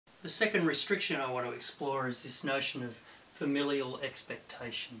The second restriction I want to explore is this notion of familial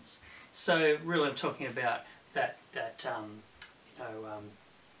expectations. So really I'm talking about that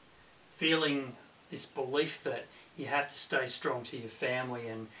feeling, this belief that you have to stay strong to your family,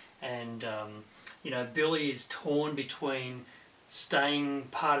 and Billy is torn between staying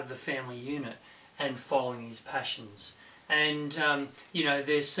part of the family unit and following his passions. And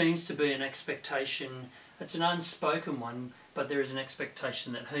there seems to be an expectation, it's an unspoken one, but there is an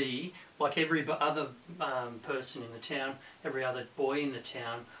expectation that he, like every other person in the town, every other boy in the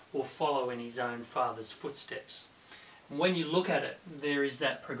town, will follow in his own father's footsteps. And when you look at it, there is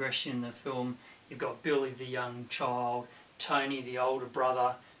that progression in the film. You've got Billy, the young child, Tony, the older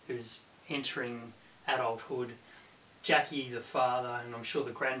brother, who's entering adulthood, Jackie, the father, and I'm sure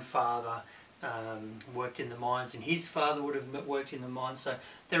the grandfather worked in the mines, and his father would have worked in the mines. So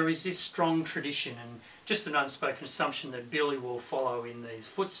there is this strong tradition and just an unspoken assumption that Billy will follow in these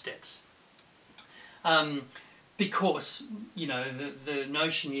footsteps. Because, the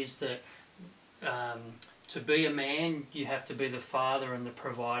notion is that to be a man, you have to be the father and the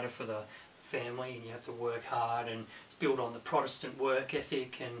provider for the family, and you have to work hard and build on the Protestant work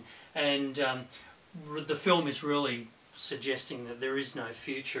ethic, and the film is really suggesting that there is no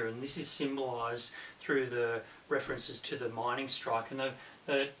future, and this is symbolised through the references to the mining strike, and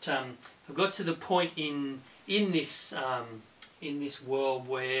they've got to the point in this world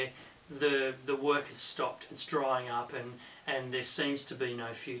where the work has stopped, it's drying up, and there seems to be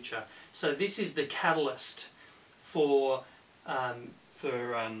no future. So this is the catalyst for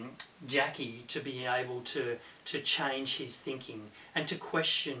Jackie to be able to change his thinking and to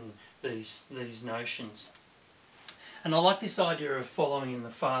question these notions. And I like this idea of following in the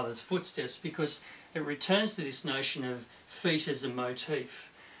father's footsteps because it returns to this notion of feet as a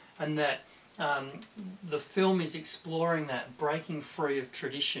motif, and that the film is exploring that, breaking free of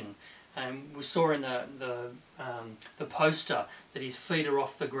tradition. And we saw in the poster that his feet are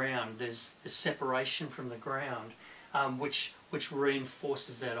off the ground. There's the separation from the ground, which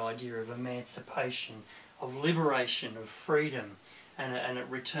reinforces that idea of emancipation, of liberation, of freedom, and it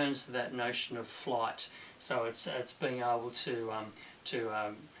returns to that notion of flight. So it's being able to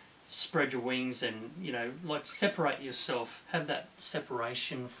spread your wings and like separate yourself, have that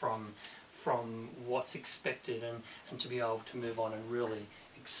separation from what's expected, and to be able to move on and really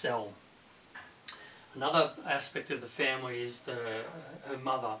excel. Another aspect of the family is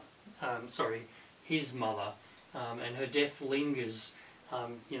his mother, and her death lingers.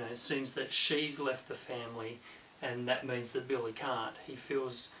 It seems that she's left the family, and that means that Billy can't. He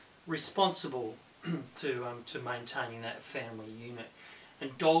feels responsible to maintaining that family unit.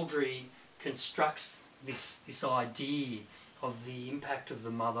 And Daldry constructs this idea of the impact of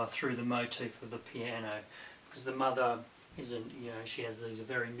the mother through the motif of the piano, because the mother isn't, she has these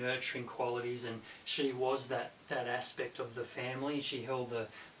very nurturing qualities, and she was that aspect of the family. She held the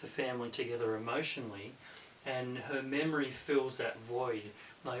family together emotionally, and her memory fills that void.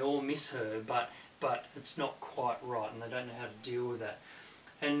 They all miss her, but it's not quite right, and they don't know how to deal with that.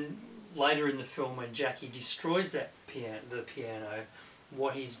 And later in the film, when Jackie destroys the piano,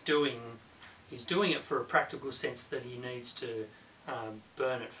 what he's doing it for a practical sense that he needs to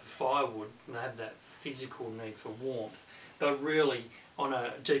burn it for firewood, and they have that physical need for warmth. But really, on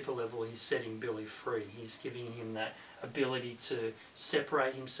a deeper level, he's setting Billy free. He's giving him that ability to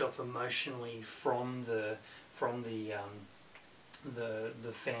separate himself emotionally from the family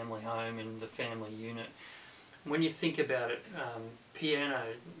home and the family unit. When you think about it,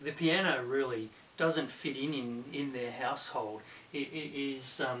 the piano really doesn't fit in their household. It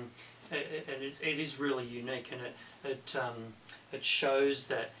is really unique, and it shows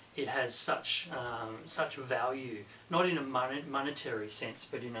that it has such value, not in a monetary sense,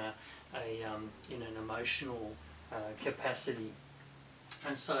 but in an emotional capacity.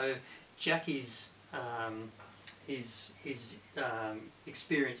 And so Jackie's his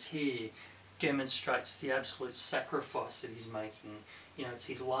experience here demonstrates the absolute sacrifice that he's making. It's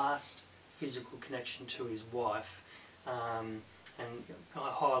his last physical connection to his wife, and a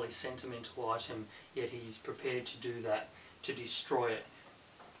highly sentimental item, yet he's prepared to do that, to destroy it,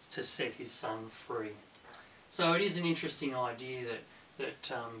 to set his son free. So it is an interesting idea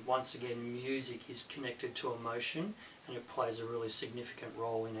that once again music is connected to emotion, and it plays a really significant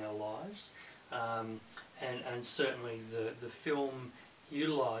role in our lives. And certainly the film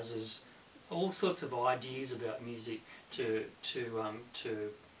utilises all sorts of ideas about music to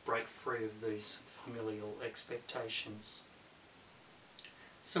break free of these familial expectations.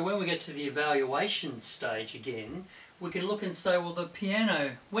 So when we get to the evaluation stage again, we can look and say, well, the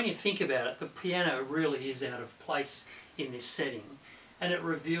piano, when you think about it, the piano really is out of place in this setting. and it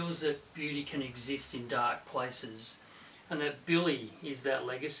reveals that beauty can exist in dark places, and that Billy is that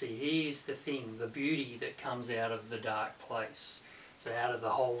legacy. He is the thing, the beauty that comes out of the dark place. So out of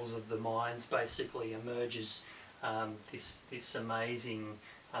the holes of the mines basically emerges this amazing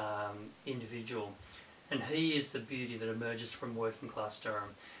individual. And he is the beauty that emerges from working class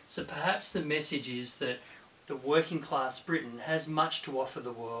Durham. So perhaps the message is that the working class Britain has much to offer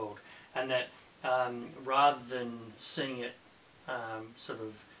the world, and that rather than seeing it sort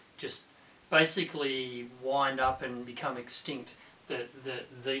of just basically wind up and become extinct, that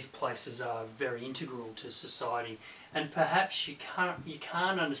these places are very integral to society. And perhaps you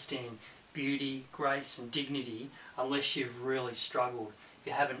can't understand beauty, grace and dignity unless you've really struggled, if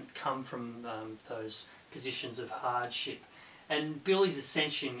you haven't come from those positions of hardship. And Billy's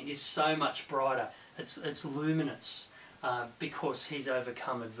ascension is so much brighter, it's luminous, because he's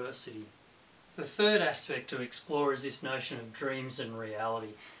overcome adversity. The third aspect to explore is this notion of dreams and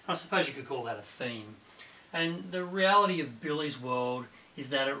reality. I suppose you could call that a theme. And the reality of Billy's world is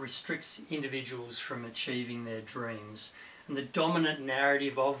that it restricts individuals from achieving their dreams. And the dominant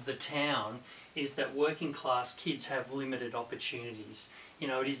narrative of the town is that working class kids have limited opportunities. You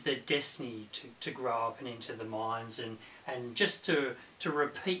know, it is their destiny to grow up and enter the mines, and just to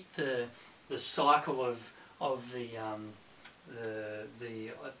repeat the cycle of the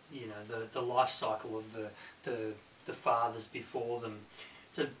life cycle of the fathers before them.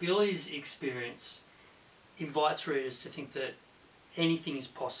 So Billy's experience invites readers to think that anything is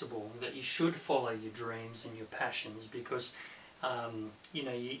possible, that you should follow your dreams and your passions, because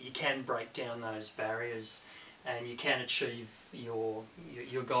you can break down those barriers and you can achieve your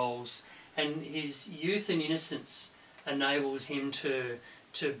goals. And his youth and innocence enables him to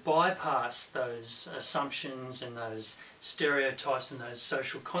bypass those assumptions and those stereotypes and those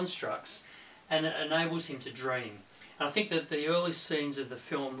social constructs, and it enables him to dream. And I think that the early scenes of the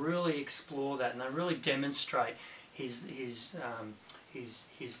film really explore that, and they really demonstrate his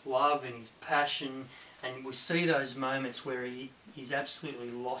love and his passion. And we see those moments where he's absolutely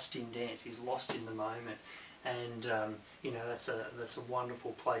lost in dance. He's lost in the moment, and that's a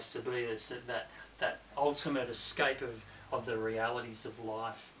wonderful place to be. It's that ultimate escape of the realities of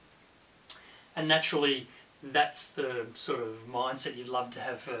life. And naturally, that's the sort of mindset you'd love to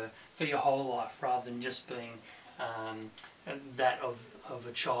have for your whole life, rather than just being that of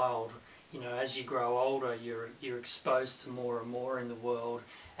a child. You know, as you grow older, you're exposed to more and more in the world,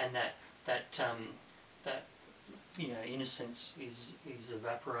 and that innocence is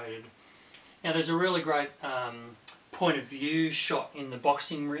evaporated. Now, there's a really great point of view shot in the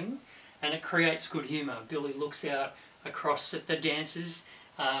boxing ring, and it creates good humour. Billy looks out across at the dancers,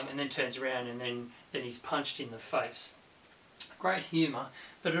 and then turns around, and then he's punched in the face. Great humour,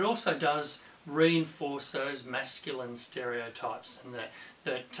 but it also does reinforce those masculine stereotypes, and that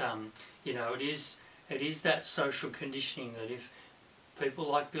it is that social conditioning that if people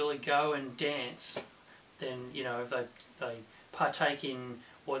like Billy go and dance, then if they partake in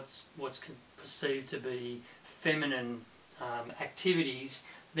what's perceived to be feminine activities,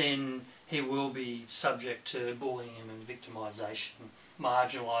 then he will be subject to bullying and victimisation,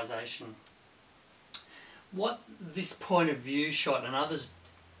 marginalisation. What this point of view shot and others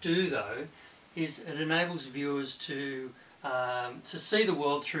do, though, is it enables viewers to see the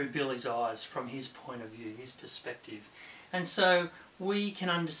world through Billy's eyes, from his point of view, his perspective. And so we can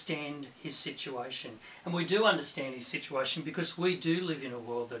understand his situation. And we do understand his situation because we do live in a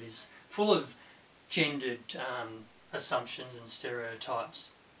world that is full of gendered assumptions and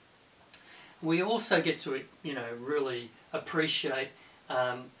stereotypes. We also get to really appreciate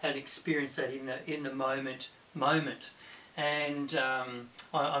and experience that in the moment. And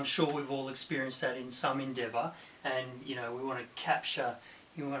I'm sure we've all experienced that in some endeavour, and we want to capture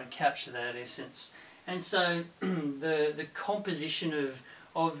that essence. And so the composition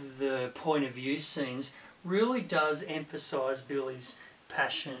of the point of view scenes really does emphasise Billy's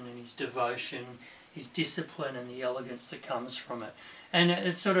passion and his devotion, his discipline and the elegance that comes from it. And it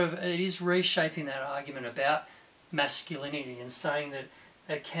is reshaping that argument about masculinity and saying that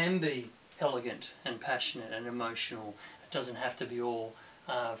it can be elegant and passionate and emotional. It doesn't have to be all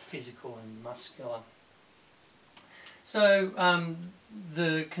physical and muscular. So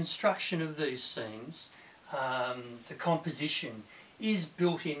the construction of these scenes, the composition, is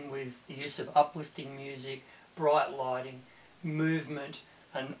built in with the use of uplifting music, bright lighting, movement,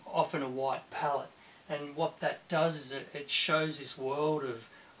 and often a white palette. And what that does is it shows this world of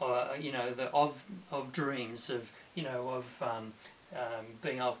dreams, of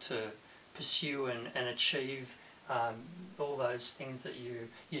being able to pursue and achieve all those things that you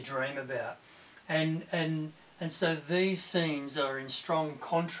dream about, and And so these scenes are in strong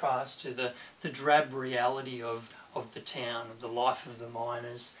contrast to the drab reality of the town, of the life of the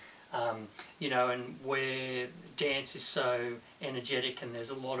miners, you know, and where dance is so energetic and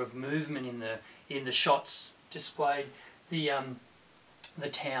there's a lot of movement in the shots displayed. The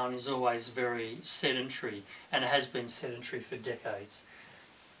town is always very sedentary, and it has been sedentary for decades.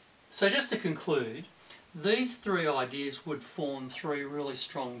 So just to conclude, these three ideas would form three really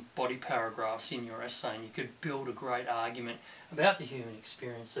strong body paragraphs in your essay, and you could build a great argument about the human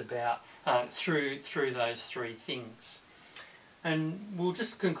experience about through those three things. And we'll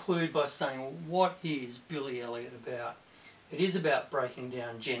just conclude by saying, well, what is Billy Elliot about? It is about breaking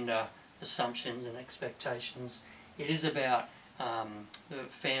down gender assumptions and expectations. It is about the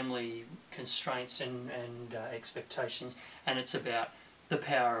family constraints and expectations, and it's about the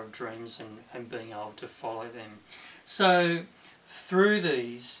power of dreams and being able to follow them. So through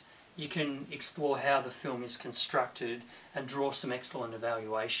these you can explore how the film is constructed and draw some excellent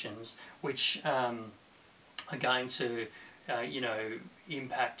evaluations which are going to you know,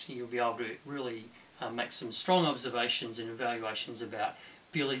 impact. You'll be able to really make some strong observations and evaluations about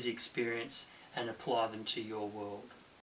Billy's experience and apply them to your world.